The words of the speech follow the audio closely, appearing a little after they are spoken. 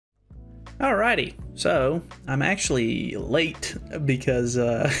Alrighty, so I'm actually late because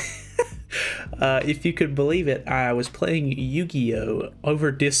if you could believe it, I was playing Yu-Gi-Oh!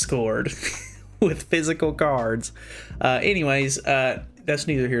 Over Discord with physical cards. That's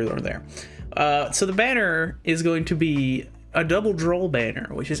neither here nor there. So the banner is going to be a double Drole banner,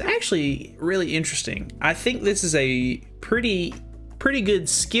 which is actually really interesting. I think this is a pretty good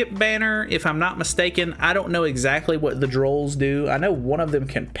skip banner, if I'm not mistaken. I don't know exactly what the Droles do. I know one of them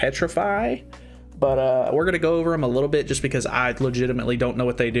can petrify, but we're gonna go over them a little bit just because I legitimately don't know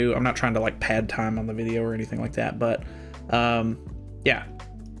what they do. I'm not trying to like pad time on the video or anything like that, but yeah.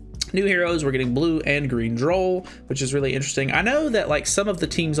 New heroes, we're getting blue and green Drole, which is really interesting. I know that like some of the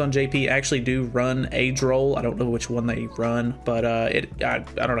teams on JP actually do run a Drole. I don't know which one they run, but I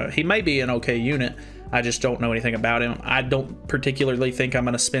don't know. He may be an okay unit. I just don't know anything about him. I don't particularly think I'm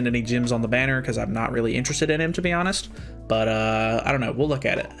going to spend any gems on the banner because I'm not really interested in him, to be honest. But I don't know. We'll look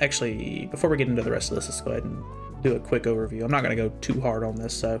at it. Actually, before we get into the rest of this, let's go ahead and do a quick overview. I'm not going to go too hard on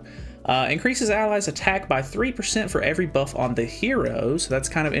this. So increases allies attack by 3% for every buff on the hero. So that's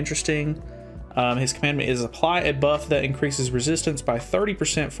kind of interesting. His commandment is apply a buff that increases resistance by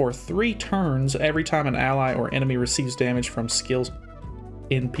 30% for 3 turns every time an ally or enemy receives damage from skills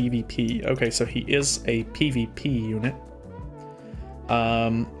in PvP. Okay, so he is a PvP unit,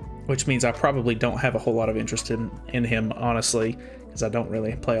 which means I probably don't have a whole lot of interest in him, honestly, because I don't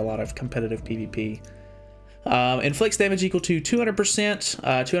really play a lot of competitive PvP. Inflicts damage equal to 200%,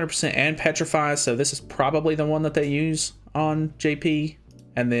 200% and petrifies, so this is probably the one that they use on JP,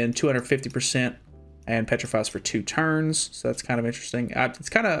 and then 250% and petrifies for 2 turns, so that's kind of interesting. It's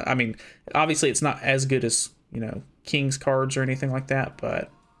kind of, I mean, obviously it's not as good as, you know, King's cards or anything like that,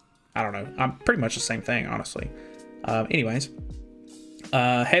 but I don't know. I'm pretty much the same thing, honestly.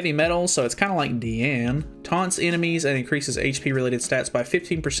 Heavy metal, so it's kind of like Deanne. Taunts enemies and increases HP related stats by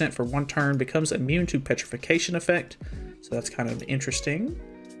 15% for 1 turn. Becomes immune to petrification effect, so that's kind of interesting.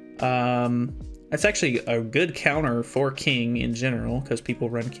 That's actually a good counter for King in general because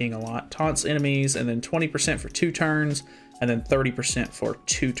people run King a lot. Taunts enemies and then 20% for 2 turns. And then 30% for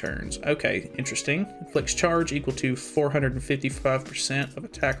 2 turns. Okay, interesting. Inflicts charge equal to 455% of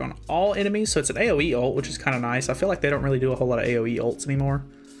attack on all enemies. So it's an AoE ult, which is kind of nice. I feel like they don't really do a whole lot of AoE ults anymore.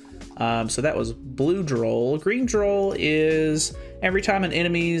 So that was blue Drole. Green Drole is every time an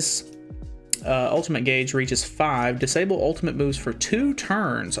enemy's ultimate gauge reaches 5, disable ultimate moves for 2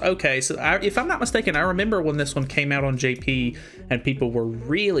 turns. Okay, so if I'm not mistaken, I remember when this one came out on JP and people were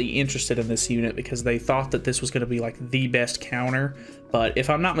really interested in this unit because they thought that this was going to be like the best counter. But if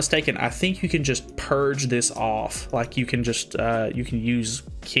I'm not mistaken, I think you can just purge this off. Like you can just you can use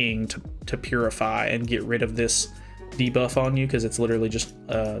King to purify and get rid of this debuff on you because it's literally just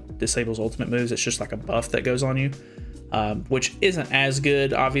disables ultimate moves. It's just like a buff that goes on you. Which isn't as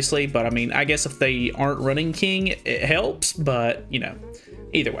good, obviously, but I mean, I guess if they aren't running King, it helps, but, you know,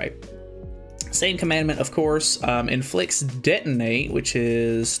 either way. Same commandment, of course, inflicts detonate, which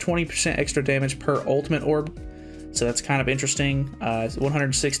is 20% extra damage per ultimate orb, so that's kind of interesting.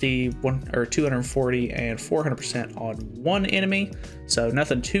 160, 240, and 400% on 1 enemy, so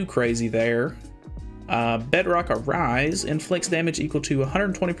nothing too crazy there. Bedrock Arise inflicts damage equal to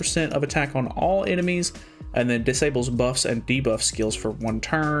 120% of attack on all enemies, and then disables buffs and debuff skills for 1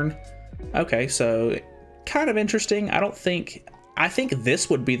 turn. Okay, so kind of interesting. I think this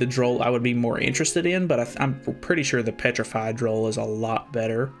would be the Drole I would be more interested in, but I'm pretty sure the Petrified Drole is a lot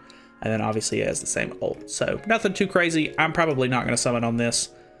better. And then obviously it has the same ult. So nothing too crazy. I'm probably not going to summon on this,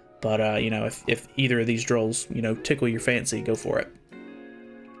 but you know, if either of these Droles, you know, tickle your fancy, go for it.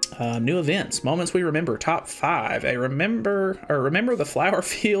 New events, moments we remember, top 5. Remember the flower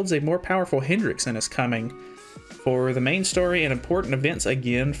fields, a more powerful Hendrickson is coming for the main story and important events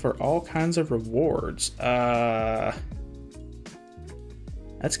again for all kinds of rewards. That's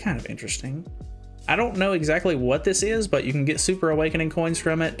kind of interesting. I don't know exactly what this is, but you can get Super Awakening coins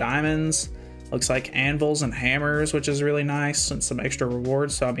from it, diamonds, looks like anvils and hammers, which is really nice, and some extra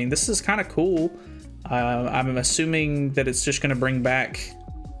rewards. So I mean, this is kind of cool. I'm assuming that it's just going to bring back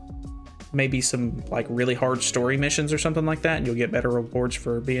maybe some like really hard story missions or something like that, and you'll get better rewards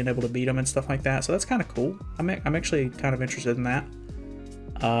for being able to beat them and stuff like that. So that's kind of cool. I'm actually kind of interested in that.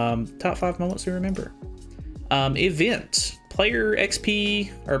 Top 5 moments to remember. Event, player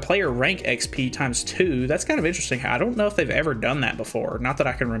XP or player rank XP times 2. That's kind of interesting. I don't know if they've ever done that before. Not that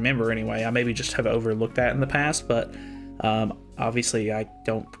I can remember anyway. I maybe just have overlooked that in the past, but obviously I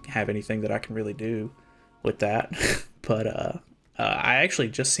don't have anything that I can really do with that. But I actually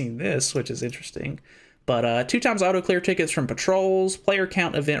just seen this, which is interesting. But 2 times auto clear tickets from patrols, player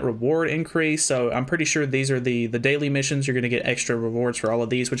count event reward increase. So I'm pretty sure these are the daily missions. You're going to get extra rewards for all of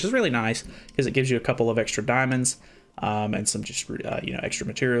these, which is really nice because it gives you a couple of extra diamonds. And some just extra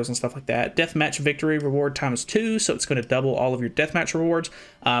materials and stuff like that. Deathmatch victory reward ×2, so it's going to double all of your deathmatch rewards.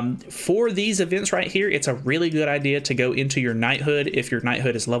 For these events right here, it's a really good idea to go into your knighthood if your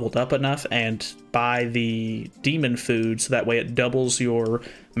knighthood is leveled up enough and buy the demon food, so that way it doubles your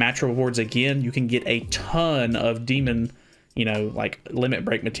match rewards again. You can get a ton of demon, like limit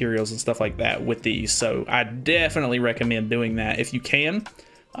break materials and stuff like that with these. So I definitely recommend doing that if you can.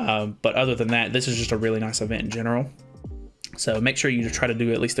 But other than that, this is just a really nice event in general. So make sure you try to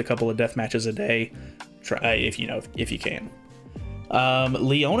do at least a couple of death matches a day, if you can.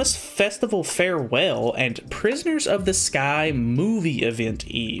 Leonis Festival Farewell and Prisoners of the Sky movie event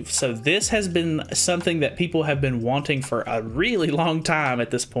Eve. So this has been something that people have been wanting for a really long time at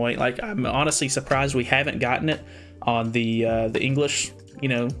this point. Like, I'm honestly surprised we haven't gotten it on the English,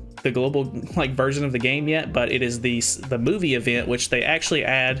 the global version of the game yet. But it is the movie event, which they actually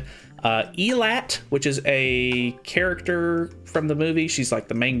add Elat, which is a character from the movie. She's like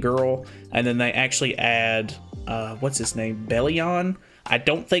the main girl, and then they actually add what's his name, Bellion. I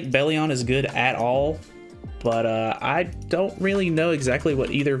don't think Bellion is good at all, but I don't really know exactly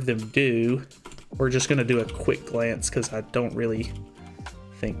what either of them do. We're just gonna do a quick glance because I don't really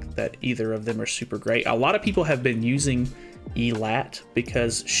think that either of them are super great. A lot of people have been using Elat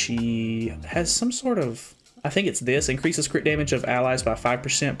because she has some sort of, I think it's this, increases crit damage of allies by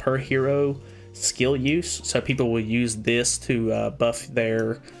 5% per hero skill use. So people will use this to buff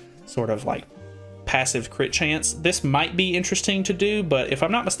their sort of like passive crit chance. This might be interesting to do, but if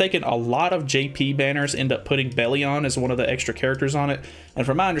I'm not mistaken, a lot of JP banners end up putting Bellion as one of the extra characters on it. And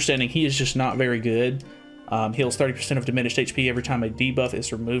from my understanding, he is just not very good. Heals 30% of diminished HP every time a debuff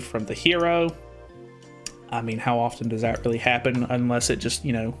is removed from the hero. I mean, how often does that really happen unless it just,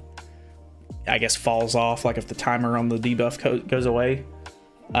 I guess falls off, like if the timer on the debuff goes away.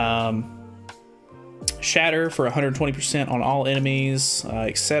 Shatter for 120% on all enemies,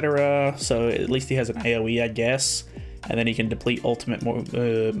 etc. So at least he has an AoE, I guess. And then he can deplete ultimate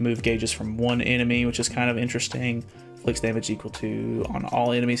move gauges from one enemy, which is kind of interesting. Inflicts damage equal to on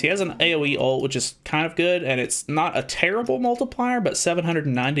all enemies. He has an AoE ult, which is kind of good, and it's not a terrible multiplier, but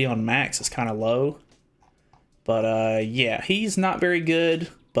 790 on max is kind of low. But yeah, he's not very good.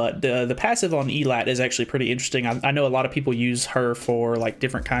 But the passive on Elat is actually pretty interesting. I know a lot of people use her for like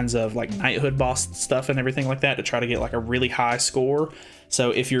different kinds of like knighthood boss stuff and everything like that to try to get like a really high score.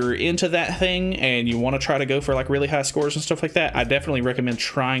 So if you're into that thing and you want to try to go for like really high scores and stuff like that, I definitely recommend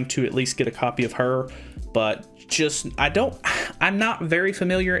trying to at least get a copy of her. But just, I'm not very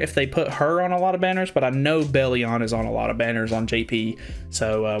familiar if they put her on a lot of banners, but I know Bellion is on a lot of banners on JP.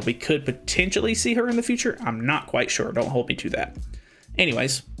 So we could potentially see her in the future. I'm not quite sure. Don't hold me to that.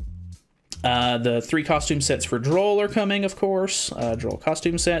 Anyways, the 3 costume sets for Drole are coming, of course. Drole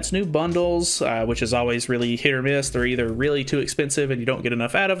costume sets, new bundles, which is always really hit or miss. They're either really too expensive and you don't get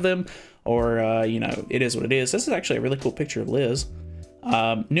enough out of them, or, it is what it is. This is actually a really cool picture of Liz.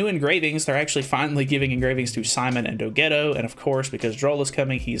 New engravings, they're actually finally giving engravings to Simon and Dogetto, and of course, because Drole is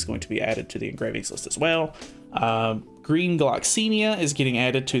coming, he's going to be added to the engravings list as well. Green Gloxenia is getting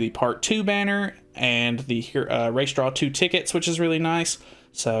added to the Part 2 banner, and the Race Draw 2 tickets, which is really nice.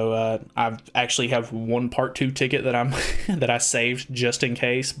 So I actually have one Part 2 ticket that that I saved just in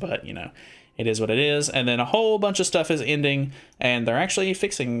case, but it is what it is. And then a whole bunch of stuff is ending, and they're actually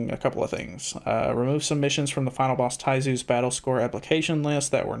fixing a couple of things. Remove some missions from the final boss Taizu's battle score application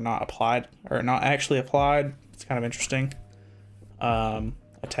list that were not applied, or not actually applied. It's kind of interesting.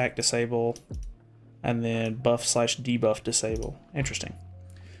 Attack disable, and then buff/debuff disable. Interesting.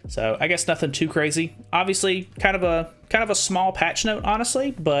 So I guess nothing too crazy. Obviously, kind of a small patch note,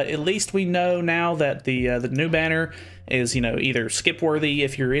 honestly, but at least we know now that the new banner is either skip worthy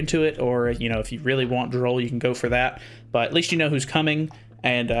if you're into it, or if you really want Drole, you can go for that. But at least you know who's coming.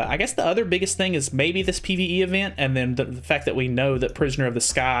 And I guess the other biggest thing is maybe this PvE event, and then the fact that we know that Prisoner of the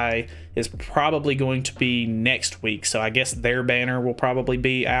Sky is probably going to be next week. So I guess their banner will probably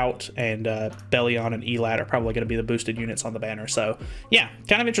be out, and Bellion and Elat are probably going to be the boosted units on the banner. So yeah,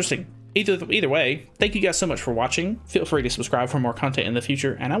 kind of interesting. Either way, thank you guys so much for watching. Feel free to subscribe for more content in the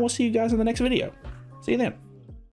future, and I will see you guys in the next video. See you then.